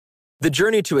The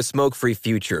journey to a smoke-free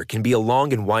future can be a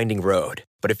long and winding road,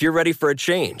 but if you're ready for a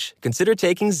change, consider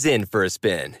taking Zyn for a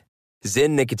spin.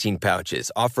 Zyn nicotine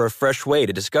pouches offer a fresh way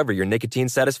to discover your nicotine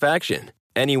satisfaction.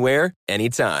 Anywhere,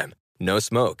 anytime. No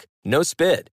smoke, no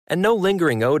spit, and no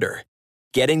lingering odor.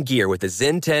 Get in gear with the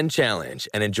Zyn 10 Challenge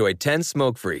and enjoy 10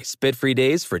 smoke-free, spit-free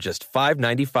days for just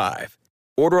 $5.95.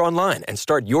 Order online and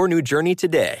start your new journey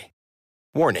today.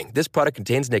 Warning, this product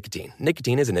contains nicotine.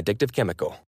 Nicotine is an addictive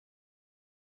chemical.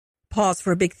 Pause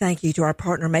for a big thank you to our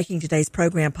partner making today's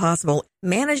program possible.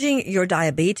 Managing your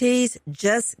diabetes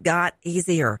just got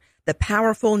easier. The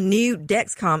powerful new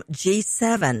Dexcom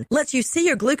G7 lets you see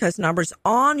your glucose numbers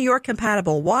on your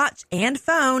compatible watch and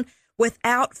phone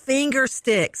without finger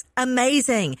sticks.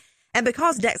 Amazing. And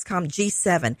because Dexcom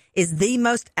G7 is the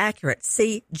most accurate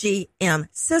CGM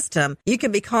system, you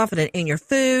can be confident in your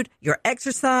food, your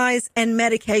exercise, and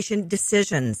medication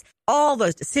decisions. All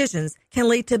those decisions can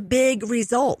lead to big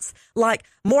results, like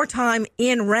more time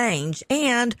in range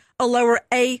and a lower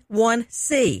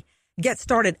A1C. Get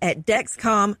started at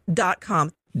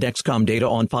Dexcom.com. Dexcom data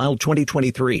on file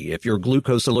 2023. If your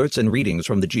glucose alerts and readings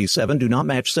from the G7 do not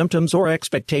match symptoms or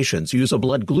expectations, use a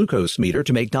blood glucose meter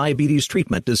to make diabetes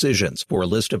treatment decisions. For a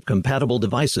list of compatible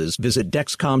devices, visit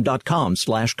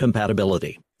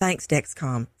Dexcom.com/compatibility. Thanks,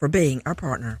 Dexcom, for being our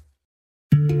partner.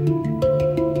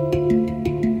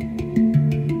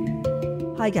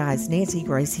 Hi, guys. Nancy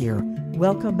Grace here.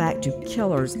 Welcome back to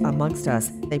Killers Amongst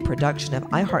Us, a production of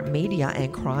iHeartMedia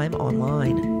and Crime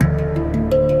Online.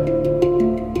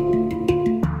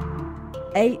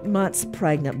 8 months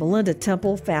pregnant, Belinda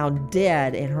Temple found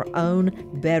dead in her own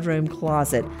bedroom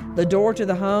closet. The door to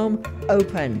the home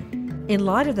open. In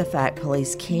light of the fact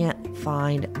police can't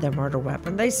find the murder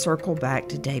weapon, they circle back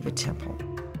to David Temple.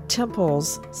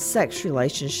 Temple's sex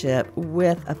relationship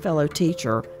with a fellow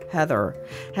teacher, Heather,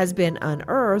 has been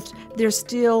unearthed. There's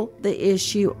still the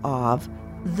issue of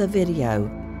the video.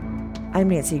 I'm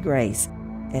Nancy Grace,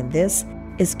 and this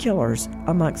is Killers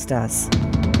Amongst Us.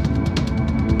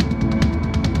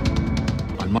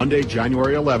 Monday,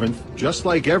 January 11th, just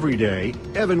like every day,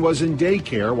 Evan was in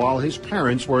daycare while his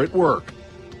parents were at work.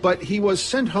 But he was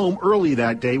sent home early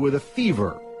that day with a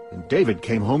fever, and David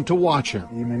came home to watch him.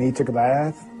 He took a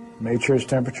bath, made sure his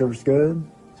temperature was good,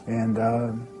 and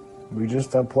we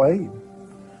just played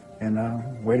and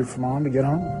waited for Mom to get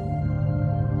home.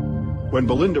 When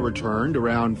Belinda returned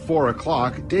around 4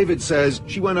 o'clock, David says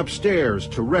she went upstairs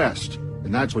to rest,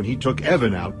 and that's when he took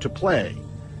Evan out to play.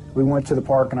 We went to the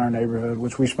park in our neighborhood,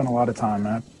 which we spent a lot of time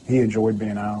at. He enjoyed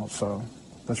being out, so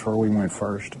that's where we went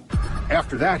first.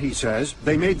 After that, he says,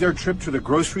 they made their trip to the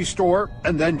grocery store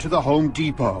and then to the Home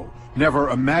Depot, never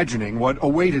imagining what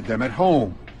awaited them at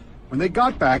home. When they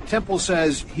got back, Temple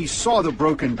says he saw the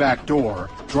broken back door,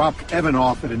 dropped Evan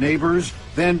off at a neighbor's,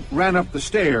 then ran up the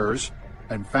stairs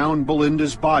and found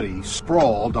Belinda's body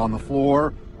sprawled on the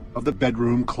floor of the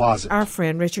bedroom closet. Our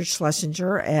friend Richard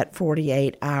Schlesinger at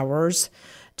 48 Hours.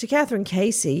 To Catherine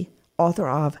Casey, author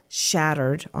of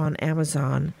Shattered on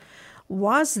Amazon,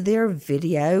 was there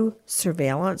video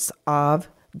surveillance of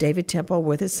David Temple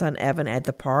with his son Evan at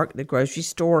the park, the grocery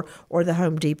store, or the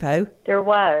Home Depot? There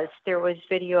was. There was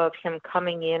video of him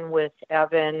coming in with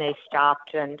Evan. They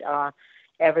stopped, and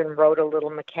Evan rode a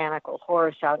little mechanical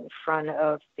horse out in front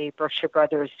of the Brookshire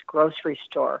Brothers grocery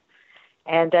store.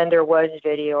 And then there was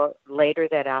video later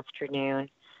that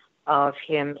afternoon of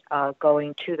him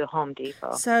going to the Home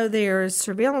Depot. So there's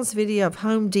surveillance video of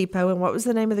Home Depot, and what was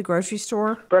the name of the grocery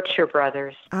store? Brookshire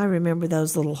Brothers. I remember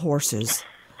those little horses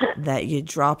that you'd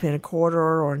drop in a quarter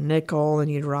or a nickel and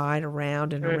you'd ride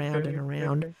around and around and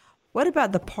around. What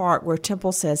about the park where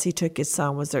Temple says he took his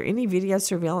son? Was there any video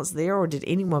surveillance there, or did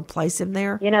anyone place him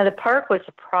there? You know, the park was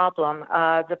a problem.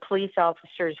 The police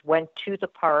officers went to the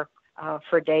park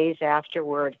for days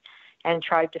afterward and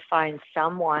tried to find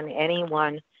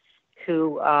anyone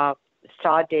who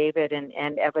saw David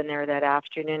and Evan there that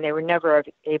afternoon. They were never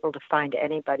able to find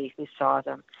anybody who saw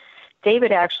them.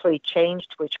 David actually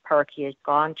changed which park he had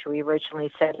gone to. He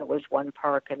originally said it was one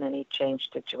park, and then he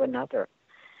changed it to another.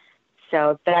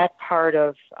 So that part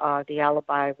of the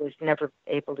alibi was never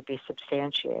able to be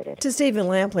substantiated. To Stephen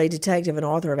Lampley, detective and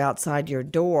author of Outside Your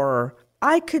Door,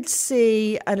 I could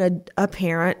see a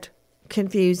parent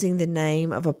confusing the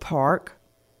name of a park.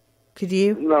 Could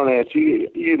you? No, Nancy,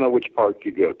 you know which park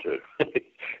you go to.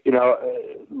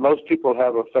 Most people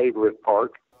have a favorite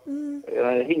park.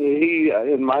 He,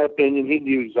 in my opinion, he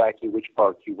knew exactly which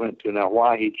park he went to. Now,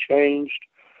 why he changed,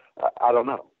 I don't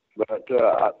know. But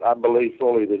I believe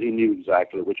fully that he knew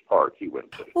exactly which park he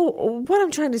went to. Well, what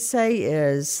I'm trying to say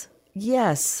is,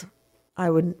 yes, I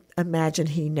would imagine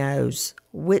he knows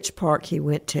which park he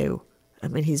went to. I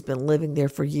mean, he's been living there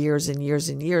for years and years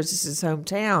and years. This is his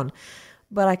hometown.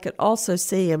 But I could also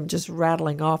see him just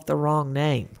rattling off the wrong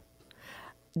name.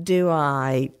 Do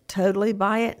I totally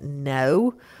buy it?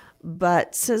 No.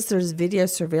 But since there's video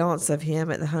surveillance of him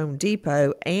at the Home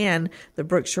Depot and the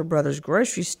Brookshire Brothers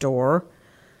grocery store,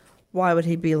 why would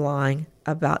he be lying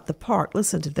about the park?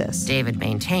 Listen to this. David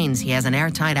maintains he has an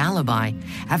airtight alibi,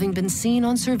 having been seen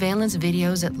on surveillance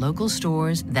videos at local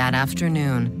stores that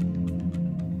afternoon.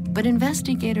 But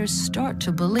investigators start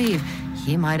to believe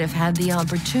he might have had the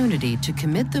opportunity to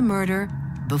commit the murder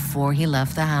before he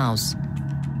left the house.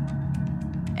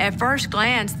 At first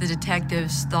glance, the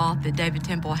detectives thought that David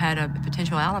Temple had a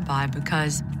potential alibi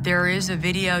because there is a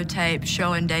videotape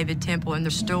showing David Temple in the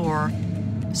store.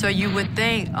 So you would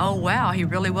think, oh, wow, he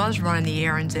really was running the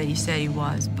errands that he said he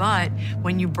was. But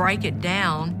when you break it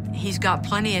down, he's got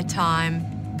plenty of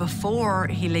time before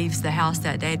he leaves the house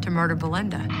that day to murder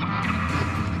Belinda.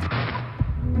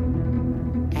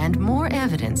 And more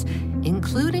evidence,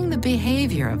 including the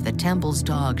behavior of the Temple's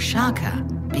dog, Shaka,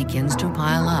 begins to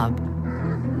pile up.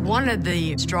 One of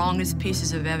the strongest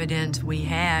pieces of evidence we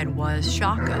had was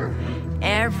Shaka.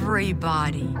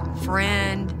 Everybody,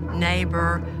 friend,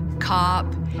 neighbor, cop,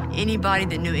 anybody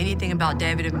that knew anything about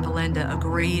David and Belinda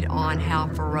agreed on how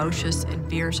ferocious and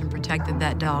fierce and protective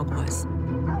that dog was.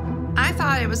 I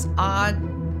thought it was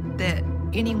odd that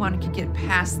anyone could get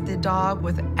past the dog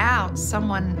without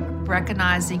someone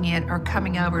recognizing it or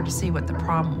coming over to see what the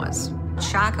problem was.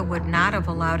 Shaka would not have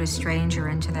allowed a stranger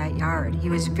into that yard. He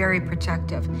was very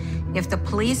protective. If the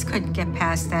police couldn't get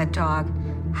past that dog,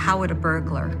 how would a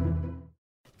burglar?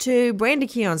 To Brandy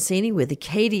Chiancini with the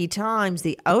Katy Times,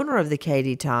 the owner of the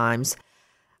Katy Times,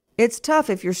 it's tough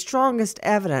if your strongest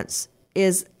evidence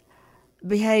is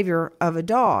behavior of a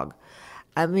dog.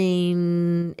 I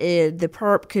mean, the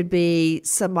perp could be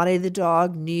somebody the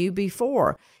dog knew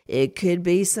before. It could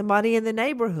be somebody in the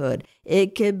neighborhood.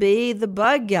 It could be the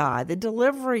bug guy, the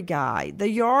delivery guy, the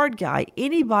yard guy,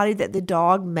 anybody that the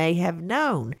dog may have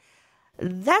known.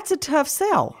 That's a tough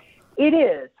sell. It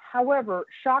is. However,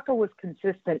 Shaka was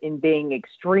consistent in being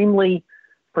extremely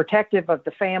protective of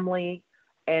the family,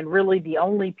 and really the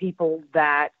only people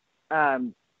that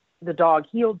the dog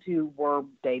healed to were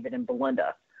David and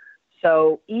Belinda.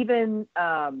 So even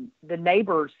the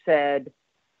neighbors said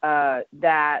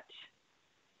that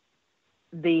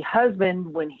the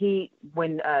husband, when he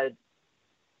went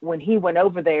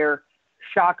over there,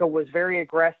 Shaka was very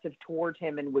aggressive towards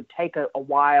him and would take a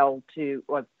while to.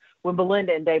 When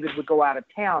Belinda and David would go out of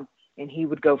town and he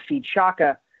would go feed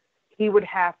Shaka, he would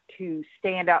have to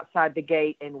stand outside the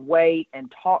gate and wait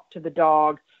and talk to the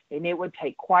dog, and it would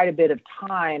take quite a bit of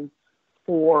time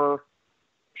for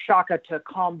Shaka to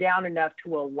calm down enough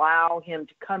to allow him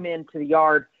to come into the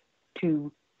yard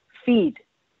to feed,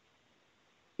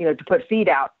 to put feed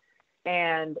out.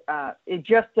 And it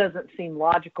just doesn't seem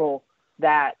logical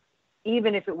that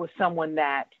even if it was someone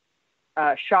that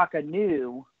Shaka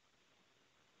knew,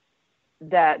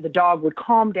 that the dog would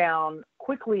calm down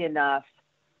quickly enough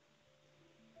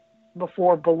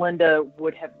before Belinda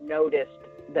would have noticed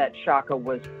that Shaka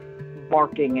was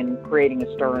barking and creating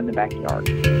a stir in the backyard.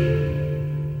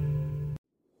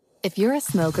 If you're a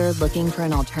smoker looking for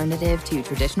an alternative to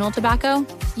traditional tobacco,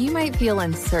 you might feel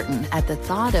uncertain at the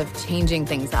thought of changing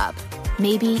things up.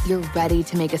 Maybe you're ready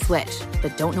to make a switch,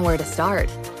 but don't know where to start.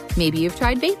 Maybe you've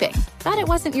tried vaping, thought it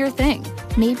wasn't your thing.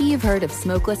 Maybe you've heard of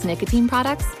smokeless nicotine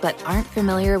products, but aren't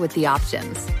familiar with the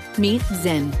options. Meet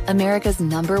Zyn, America's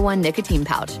 #1 nicotine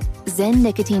pouch. Zyn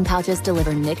nicotine pouches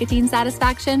deliver nicotine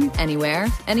satisfaction anywhere,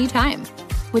 anytime.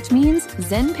 Which means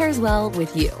Zyn pairs well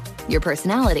with you, your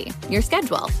personality, your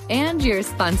schedule, and your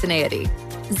spontaneity.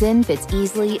 Zyn fits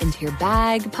easily into your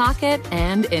bag, pocket,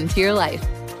 and into your life.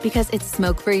 Because it's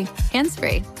smoke-free,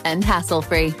 hands-free, and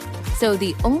hassle-free. So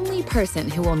the only person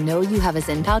who will know you have a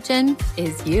Zyn pouch in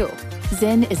is you.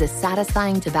 Zyn is a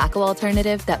satisfying tobacco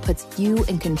alternative that puts you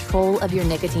in control of your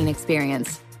nicotine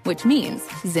experience, which means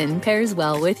Zyn pairs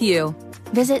well with you.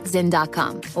 Visit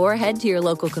Zyn.com or head to your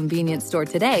local convenience store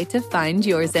today to find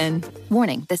your Zyn.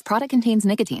 Warning, this product contains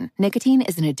nicotine. Nicotine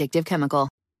is an addictive chemical.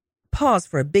 Pause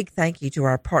for a big thank you to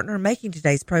our partner making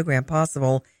today's program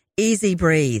possible, Easy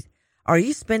Breathe. Are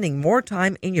you spending more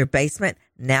time in your basement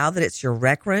now that it's your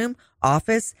rec room,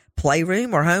 office,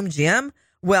 playroom, or home gym?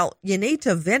 Well, you need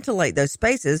to ventilate those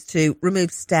spaces to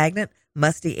remove stagnant,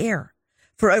 musty air.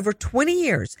 For over 20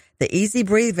 years, the Easy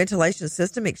Breathe ventilation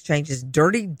system exchanges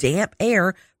dirty, damp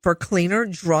air for cleaner,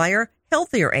 drier,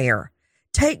 healthier air.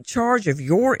 Take charge of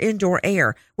your indoor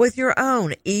air with your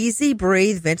own Easy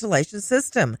Breathe ventilation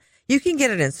system. You can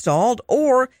get it installed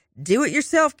or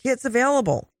do-it-yourself kits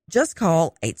available. Just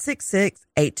call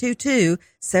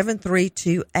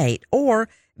 866-822-7328 or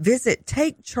visit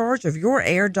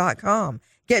takechargeofyourair.com.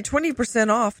 Get 20%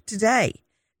 off today.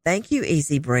 Thank you,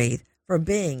 Easy Breathe, for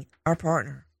being our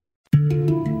partner.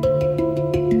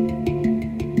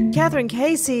 Catherine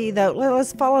Casey, though,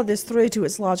 let's follow this through to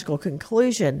its logical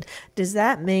conclusion. Does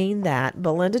that mean that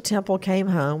Belinda Temple came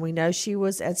home? We know she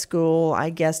was at school,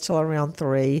 I guess, till around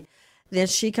 3. Then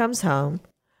she comes home.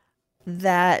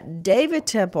 That David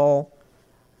Temple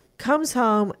comes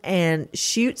home and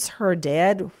shoots her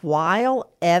dead while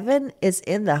Evan is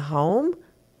in the home?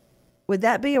 Would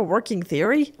that be a working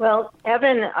theory? Well,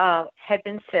 Evan had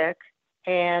been sick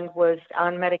and was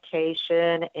on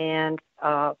medication, and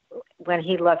when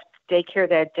he left daycare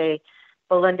that day,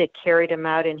 Belinda carried him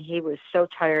out, and he was so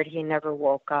tired he never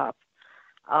woke up.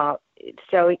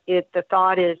 So the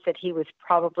thought is that he was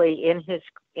probably in his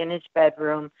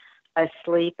bedroom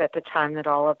asleep at the time that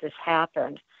all of this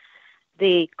happened.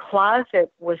 The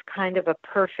closet was kind of a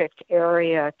perfect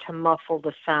area to muffle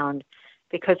the sound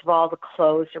because of all the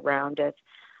clothes around it.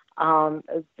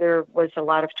 There was a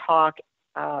lot of talk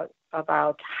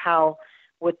about how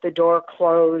with the door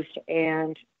closed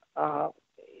and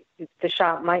the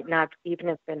shot might not even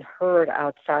have been heard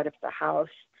outside of the house.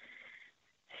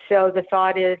 So the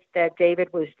thought is that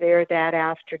David was there that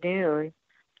afternoon.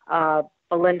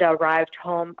 Belinda arrived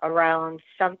home around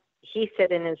he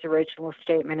said in his original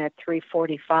statement at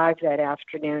 3:45 that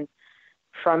afternoon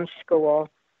from school.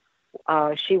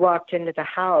 She walked into the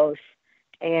house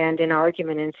and an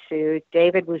argument ensued.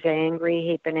 David was angry.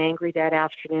 He'd been angry that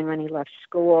afternoon when he left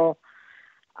school.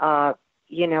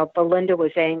 Belinda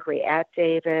was angry at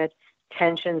David.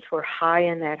 Tensions were high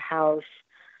in that house.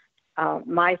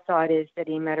 My thought is that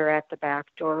he met her at the back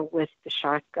door with the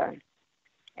shotgun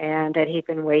and that he'd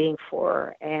been waiting for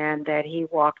her and that he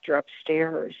walked her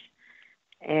upstairs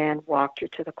and walked her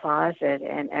to the closet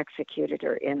and executed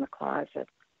her in the closet.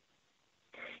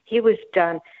 He was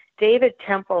done. David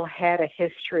Temple had a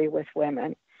history with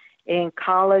women. In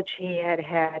college, he had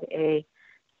a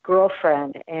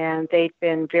girlfriend, and they'd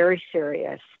been very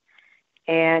serious.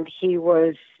 And he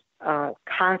was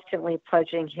constantly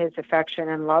pledging his affection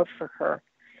and love for her.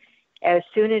 As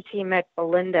soon as he met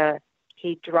Belinda,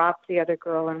 he dropped the other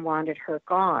girl and wanted her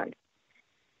gone.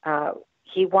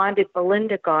 He wanted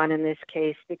Belinda gone in this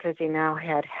case because he now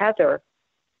had Heather,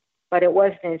 but it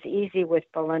wasn't as easy with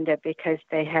Belinda because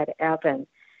they had Evan.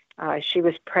 She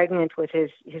was pregnant with his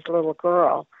little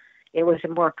girl. It was a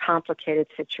more complicated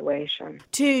situation.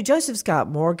 To Joseph Scott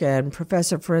Morgan,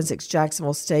 Professor of Forensics,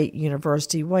 Jacksonville State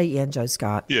University. Weigh in, Joe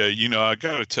Scott. Yeah, I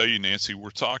got to tell you, Nancy,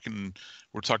 we're talking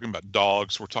about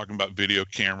dogs, we're talking about video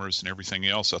cameras and everything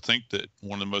else. I think that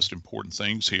one of the most important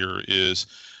things here is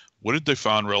what did they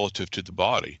find relative to the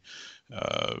body?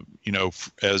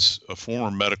 As a former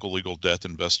medical legal death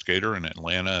investigator in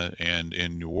Atlanta and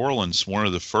in New Orleans, one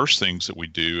of the first things that we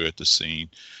do at the scene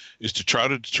is to try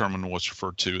to determine what's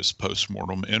referred to as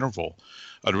postmortem interval.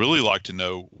 I'd really like to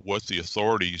know what the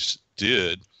authorities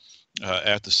did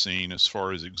at the scene as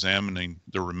far as examining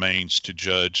the remains to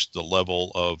judge the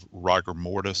level of rigor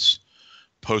mortis,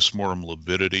 postmortem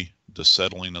lividity, the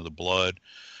settling of the blood,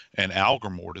 and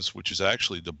algor mortis, which is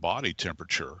actually the body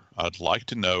temperature. I'd like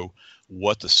to know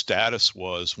what the status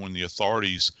was when the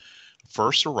authorities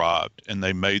first arrived and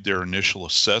they made their initial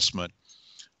assessment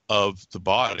of the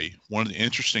body. One of the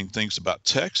interesting things about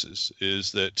Texas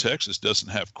is that Texas doesn't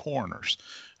have coroners.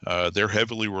 They're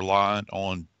heavily reliant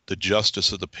on the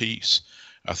justice of the peace.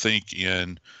 I think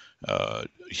in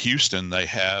Houston, they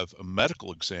have a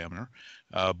medical examiner,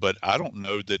 but I don't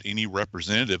know that any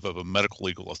representative of a medical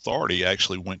legal authority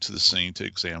actually went to the scene to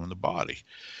examine the body.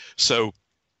 So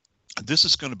this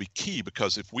is going to be key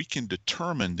because if we can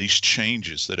determine these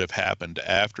changes that have happened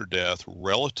after death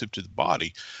relative to the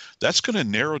body, that's going to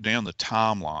narrow down the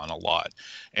timeline a lot.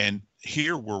 And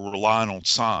here we're relying on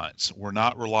science. We're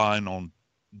not relying on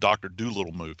Dr.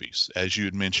 Dolittle movies, as you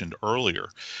had mentioned earlier.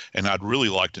 And I'd really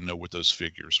like to know what those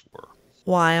figures were.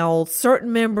 While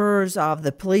certain members of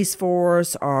the police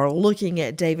force are looking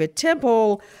at David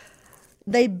Temple,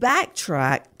 they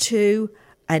backtrack to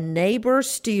a neighbor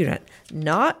student,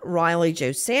 not Riley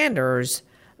Joe Sanders,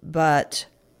 but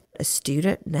a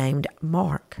student named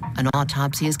Mark. An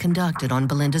autopsy is conducted on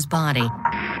Belinda's body.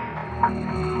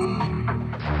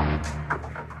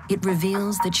 It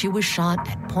reveals that she was shot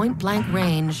at point-blank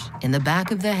range in the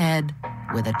back of the head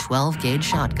with a 12-gauge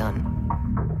shotgun.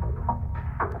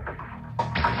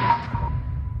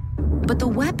 But the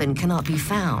weapon cannot be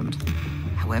found.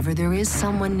 However, there is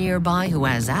someone nearby who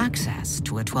has access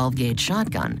to a 12-gauge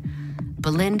shotgun.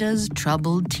 Belinda's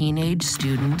troubled teenage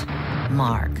student,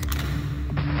 Mark.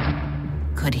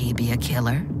 Could he be a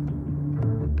killer?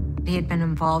 He had been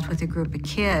involved with a group of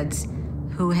kids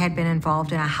who had been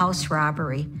involved in a house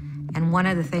robbery, and one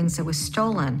of the things that was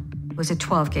stolen was a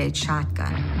 12-gauge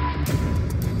shotgun.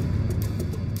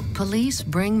 Police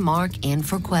bring Mark in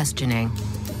for questioning.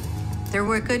 There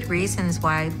were good reasons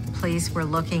why police were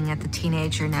looking at the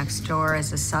teenager next door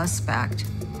as a suspect.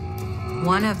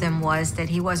 One of them was that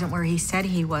he wasn't where he said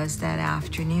he was that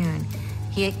afternoon.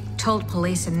 He told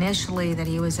police initially that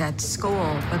he was at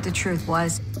school, but the truth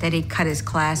was that he cut his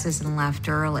classes and left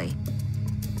early.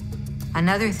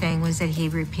 Another thing was that he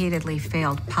repeatedly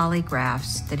failed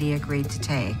polygraphs that he agreed to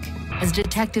take. As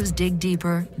detectives dig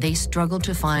deeper, they struggle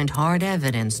to find hard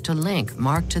evidence to link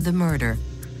Mark to the murder.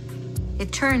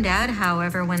 It turned out,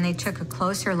 however, when they took a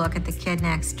closer look at the kid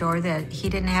next door, that he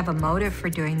didn't have a motive for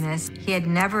doing this. He had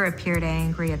never appeared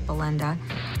angry at Belinda.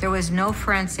 There was no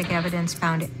forensic evidence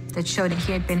found that showed that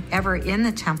he had been ever in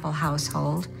the Temple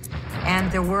household.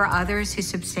 And there were others who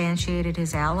substantiated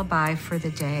his alibi for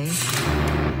the day.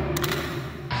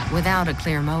 Without a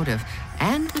clear motive,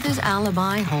 and with his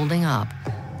alibi holding up,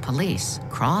 police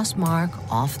cross Mark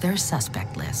off their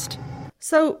suspect list.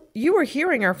 So you were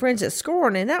hearing our friends at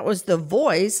Scorn, and that was the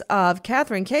voice of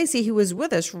Catherine Casey, who is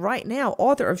with us right now,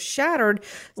 author of Shattered,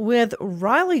 with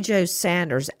Riley Joe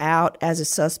Sanders out as a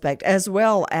suspect, as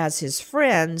well as his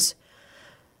friends.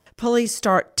 Police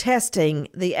start testing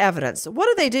the evidence. What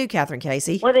do they do, Catherine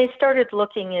Casey? Well, they started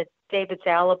looking at David's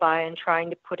alibi and trying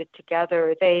to put it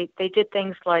together. They did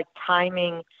things like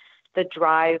timing the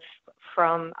drive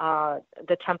from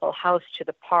the Temple house to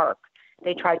the park.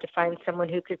 They tried to find someone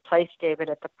who could place David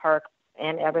at the park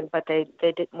and Evan, but they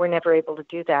were never able to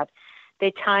do that.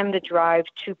 They timed the drive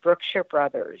to Brookshire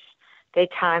Brothers. They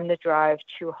timed the drive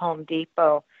to Home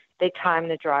Depot. They timed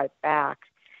the drive back.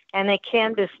 And they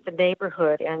canvassed the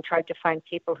neighborhood and tried to find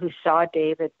people who saw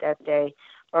David that day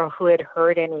or who had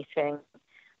heard anything.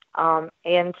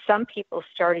 And some people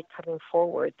started coming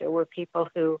forward. There was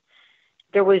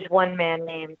one man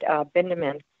named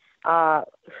Bindeman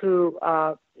who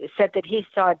said that he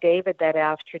saw David that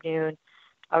afternoon,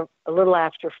 a little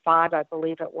after 5, I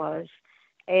believe it was,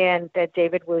 and that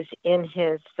David was in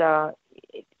his,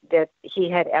 that he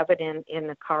had Evan in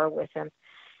the car with him,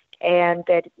 and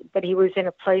but he was in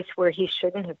a place where he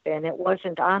shouldn't have been. It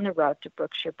wasn't on the route to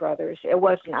Brookshire Brothers. It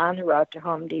wasn't on the route to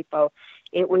Home Depot.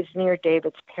 It was near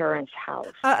David's parents'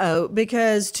 house.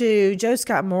 Because to Joe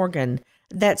Scott Morgan,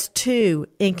 that's 2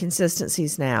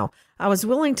 inconsistencies now. I was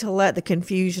willing to let the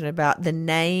confusion about the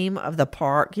name of the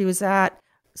park he was at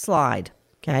slide,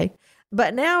 okay?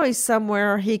 But now he's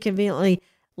somewhere he conveniently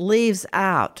leaves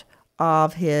out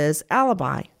of his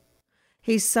alibi.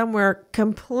 He's somewhere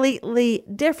completely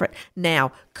different.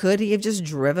 Now, could he have just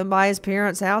driven by his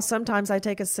parents' house? Sometimes I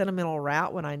take a sentimental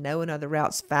route when I know another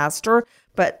route's faster,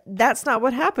 but that's not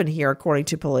what happened here, according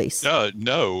to police.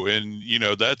 No, and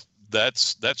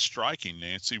that's striking,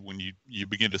 Nancy, when you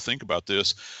begin to think about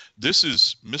this. This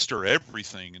is Mr.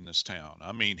 Everything in this town.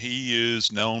 I mean, he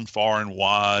is known far and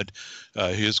wide,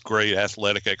 his great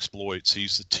athletic exploits.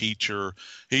 He's the teacher,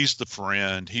 he's the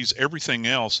friend, he's everything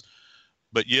else,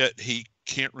 but yet he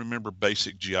can't remember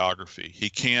basic geography. He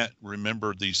can't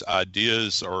remember these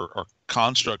ideas or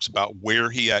constructs about where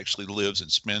he actually lives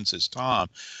and spends his time.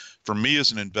 For me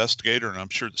as an investigator, and I'm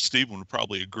sure that Stephen would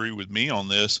probably agree with me on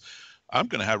this, I'm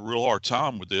going to have a real hard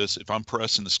time with this if I'm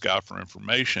pressing this guy for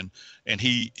information and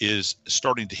he is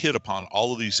starting to hit upon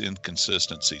all of these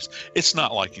inconsistencies. It's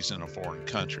not like he's in a foreign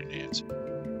country, Nancy.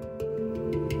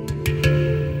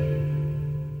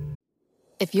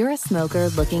 If you're a smoker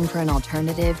looking for an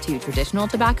alternative to traditional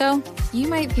tobacco, you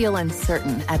might feel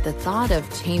uncertain at the thought of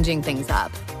changing things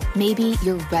up. Maybe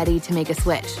you're ready to make a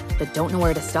switch, but don't know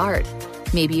where to start.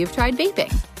 Maybe you've tried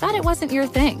vaping, thought it wasn't your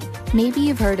thing. Maybe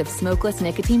you've heard of smokeless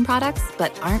nicotine products,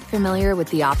 but aren't familiar with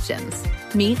the options.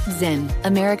 Meet Zyn,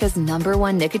 America's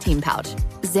 #1 nicotine pouch.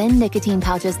 Zyn nicotine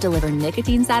pouches deliver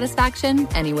nicotine satisfaction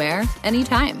anywhere,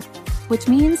 anytime. Which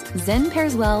means Zyn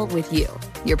pairs well with you,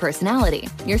 your personality,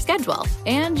 your schedule,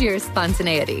 and your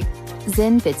spontaneity.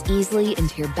 Zyn fits easily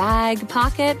into your bag,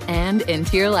 pocket, and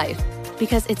into your life.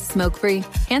 Because it's smoke-free,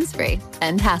 hands-free,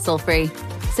 and hassle-free.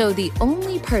 So the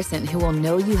only person who will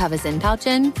know you have a Zyn pouch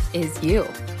in is you.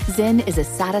 Zyn is a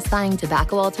satisfying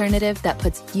tobacco alternative that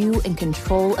puts you in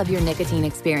control of your nicotine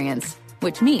experience,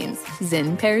 which means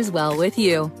Zyn pairs well with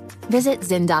you. Visit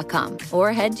Zyn.com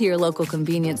or head to your local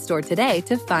convenience store today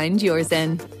to find your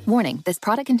Zyn. Warning, this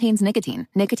product contains nicotine.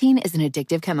 Nicotine is an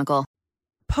addictive chemical.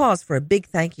 Pause for a big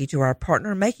thank you to our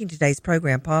partner making today's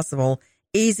program possible,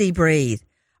 Easy Breathe.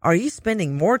 Are you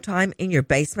spending more time in your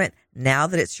basement now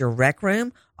that it's your rec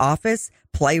room, office,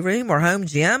 playroom, or home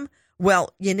gym?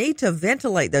 Well, you need to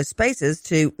ventilate those spaces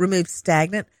to remove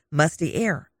stagnant, musty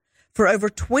air. For over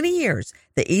 20 years,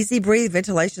 the Easy Breathe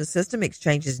ventilation system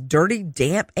exchanges dirty,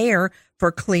 damp air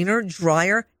for cleaner,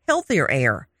 drier, healthier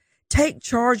air. Take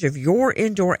charge of your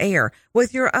indoor air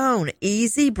with your own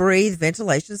Easy Breathe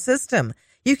ventilation system.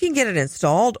 You can get it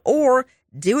installed or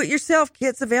do-it-yourself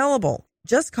kits available.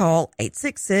 Just call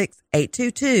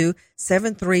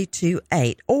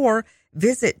 866-822-7328 or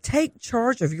visit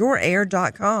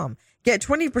takechargeofyourair.com. Get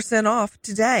 20% off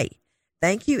today.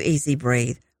 Thank you, Easy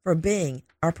Breathe, for being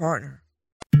our partner.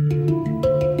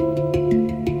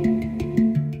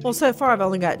 Well, so far I've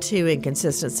only got 2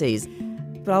 inconsistencies,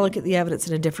 but I look at the evidence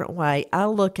in a different way. I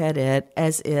look at it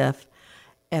as if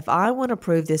I want to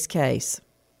prove this case,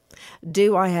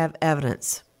 do I have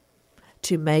evidence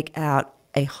to make out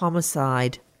a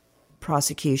homicide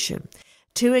prosecution?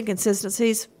 2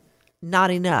 inconsistencies,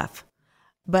 not enough.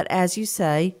 But as you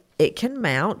say, it can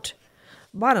mount.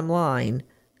 Bottom line,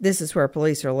 this is where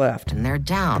police are left. And their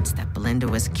doubts that Belinda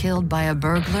was killed by a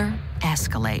burglar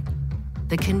escalate.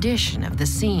 The condition of the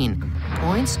scene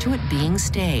points to it being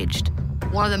staged.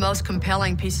 One of the most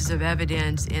compelling pieces of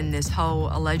evidence in this whole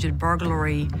alleged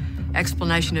burglary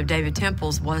explanation of David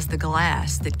Temple's was the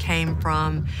glass that came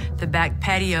from the back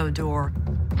patio door.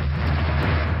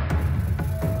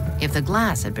 If the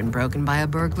glass had been broken by a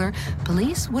burglar,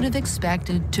 police would have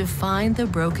expected to find the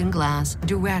broken glass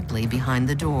directly behind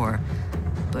the door.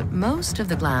 But most of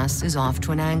the glass is off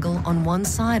to an angle on one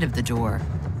side of the door.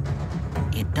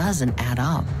 It doesn't add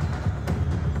up.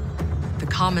 The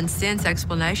common sense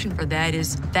explanation for that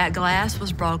is that glass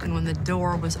was broken when the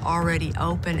door was already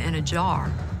open and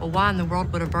ajar. Well, why in the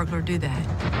world would a burglar do that?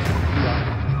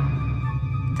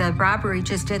 The robbery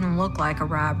just didn't look like a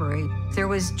robbery. There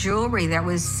was jewelry that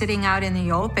was sitting out in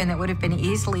the open that would have been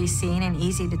easily seen and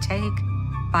easy to take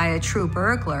by a true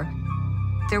burglar.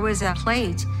 There was a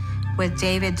plate with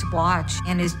David's watch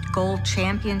and his gold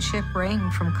championship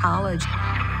ring from college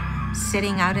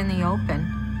sitting out in the open.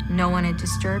 No one had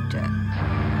disturbed it.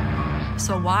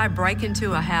 So why break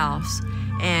into a house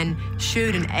and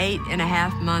shoot an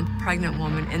 8.5-month pregnant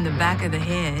woman in the back of the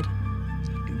head,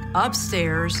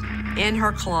 upstairs, in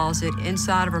her closet,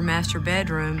 inside of her master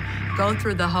bedroom, go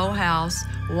through the whole house,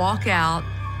 walk out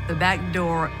the back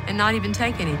door, and not even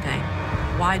take anything?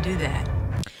 Why do that?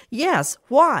 Yes,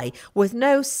 why? With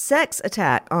no sex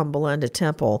attack on Belinda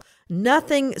Temple,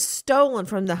 nothing stolen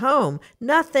from the home,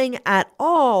 nothing at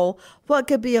all, what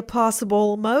could be a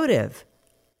possible motive?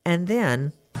 And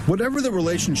then, whatever the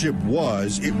relationship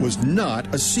was, it was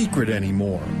not a secret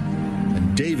anymore.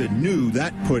 And David knew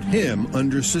that put him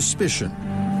under suspicion.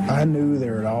 I knew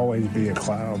there would always be a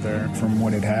cloud there from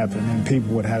what had happened, and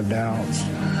people would have doubts.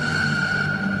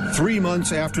 3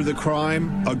 months after the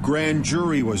crime, a grand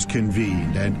jury was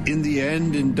convened, and in the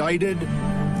end indicted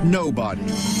nobody.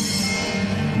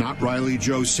 Not Riley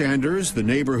Joe Sanders, the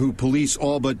neighbor who police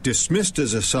all but dismissed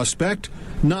as a suspect.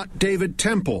 Not David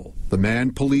Temple, the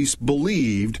man police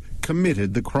believed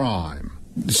committed the crime.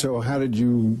 So how did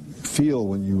you feel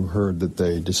when you heard that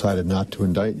they decided not to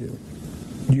indict you?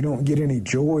 You don't get any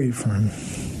joy from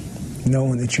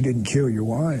knowing that you didn't kill your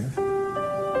wife.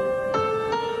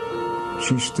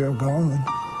 She's still gone.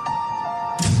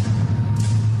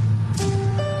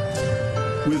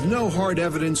 With no hard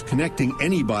evidence connecting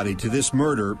anybody to this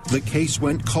murder, the case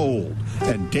went cold,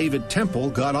 and David Temple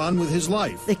got on with his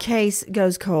life. The case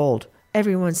goes cold.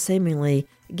 Everyone seemingly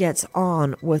gets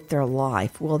on with their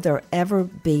life. Will there ever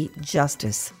be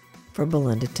justice for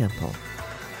Belinda Temple?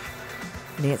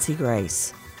 Nancy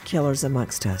Grace, Killers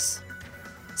Amongst Us,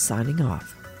 signing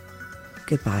off.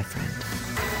 Goodbye, friend.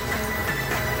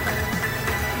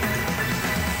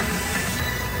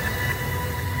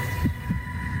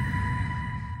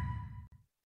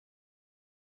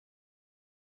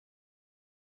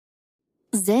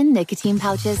 Zyn nicotine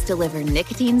pouches deliver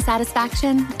nicotine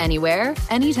satisfaction anywhere,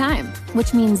 anytime,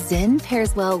 which means Zyn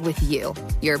pairs well with you,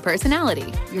 your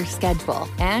personality, your schedule,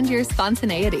 and your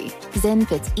spontaneity. Zyn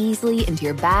fits easily into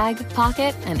your bag,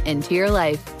 pocket, and into your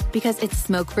life because it's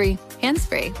smoke-free,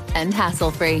 hands-free, and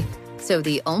hassle-free. So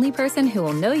the only person who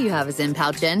will know you have a Zyn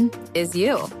pouch in is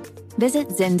you. Visit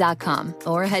Zyn.com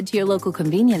or head to your local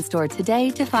convenience store today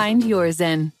to find your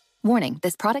Zyn. Warning,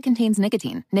 this product contains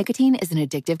nicotine. Nicotine is an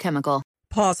addictive chemical.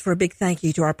 Pause for a big thank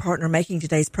you to our partner making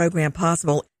today's program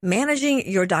possible.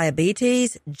 Managing your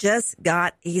diabetes just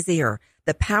got easier.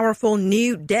 The powerful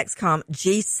new Dexcom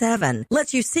G7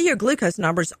 lets you see your glucose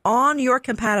numbers on your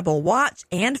compatible watch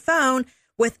and phone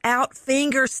without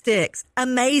finger sticks.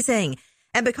 Amazing.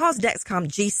 And because Dexcom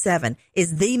G7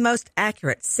 is the most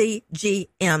accurate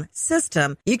CGM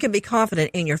system, you can be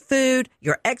confident in your food,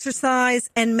 your exercise,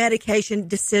 and medication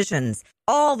decisions.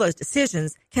 All those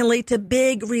decisions can lead to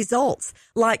big results,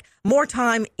 like more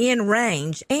time in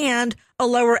range and a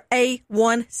lower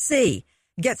A1C.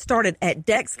 Get started at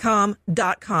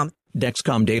Dexcom.com.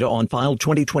 Dexcom data on file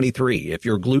 2023. If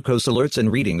your glucose alerts and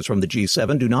readings from the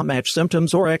G7 do not match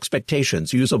symptoms or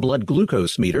expectations, use a blood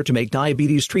glucose meter to make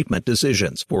diabetes treatment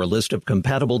decisions. For a list of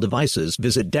compatible devices,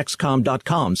 visit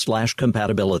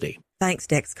Dexcom.com/compatibility. Thanks,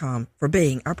 Dexcom, for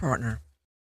being our partner.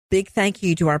 Big thank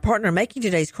you to our partner making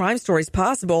today's crime stories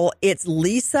possible. It's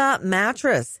Leesa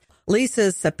Mattress.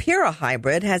 Leesa's Sapira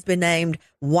Hybrid has been named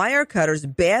Wirecutter's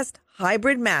best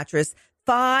hybrid mattress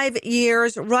 5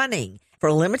 years running. For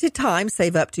a limited time,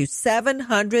 save up to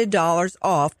 $700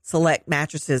 off select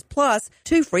mattresses plus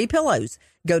 2 free pillows.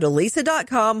 Go to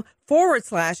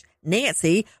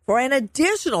Leesa.com/Nancy for an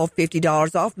additional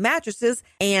 $50 off mattresses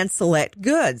and select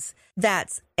goods.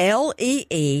 That's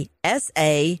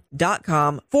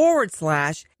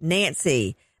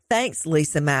LEESA.com/Nancy. Thanks,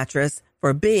 Leesa Mattress,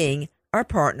 for being our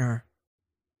partner.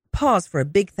 Pause for a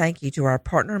big thank you to our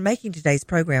partner making today's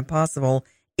program possible,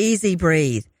 Easy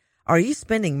Breathe. Are you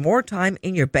spending more time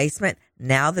in your basement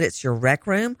now that it's your rec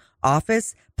room,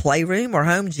 office, playroom, or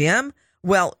home gym?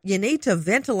 Well, you need to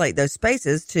ventilate those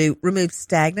spaces to remove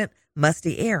stagnant,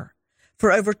 musty air.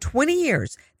 For over 20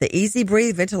 years, the Easy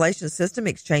Breathe ventilation system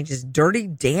exchanges dirty,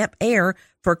 damp air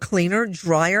for cleaner,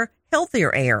 drier,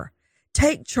 healthier air.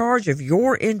 Take charge of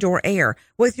your indoor air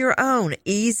with your own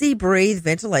Easy Breathe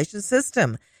ventilation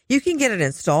system. You can get it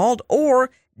installed or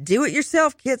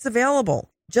do-it-yourself kits available.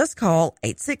 Just call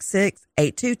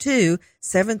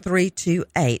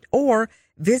 866-822-7328 or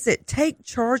visit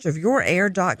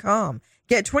TakeChargeOfYourAir.com.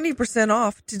 Get 20%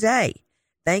 off today.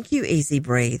 Thank you, Easy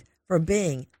Breathe, for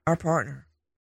being our partner.